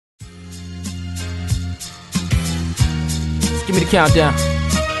Just give me the countdown.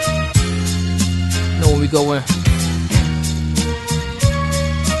 Know when we go in.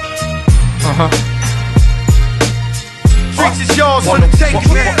 Streets is yours for the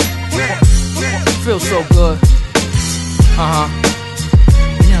taking, man. Feels so good.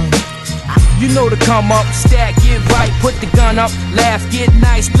 You know to come up, stack, get right, put the gun up, laugh, get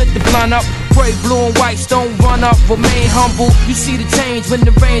nice, split the blunt up, pray blue and whites don't run up, remain humble. You see the change when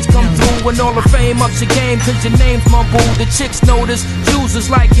the range come through, when all the fame ups your game, cause your name's mumble. The chicks notice, users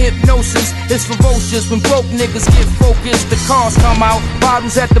like hypnosis, it's ferocious when broke niggas get focused. The cars come out,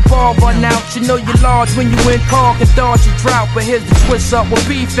 bottles at the bar run out. You know you're large when you in car can dodge your drought, but here's the twist up, with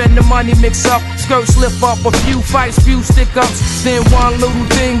beef and the money mix up, skirts lift up, a few fights, few stick ups, then one little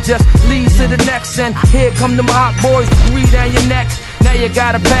thing just leads to the next, and here come them hot boys to breathe down your neck. Now you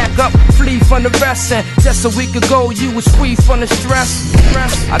gotta pack up, flee from the rest, and just a week ago you was free from the stress.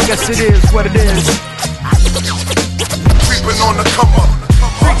 I guess it is what it is. Creeping on the come up.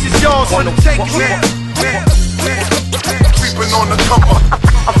 Streets is yours for the taking, man. Creeping on the come up.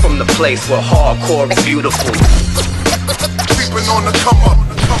 I'm from the place where hardcore is beautiful. Creeping on the come up.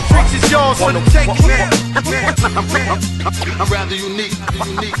 Streets is yours for the taking, man. I'm rather unique.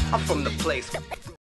 I'm from the place.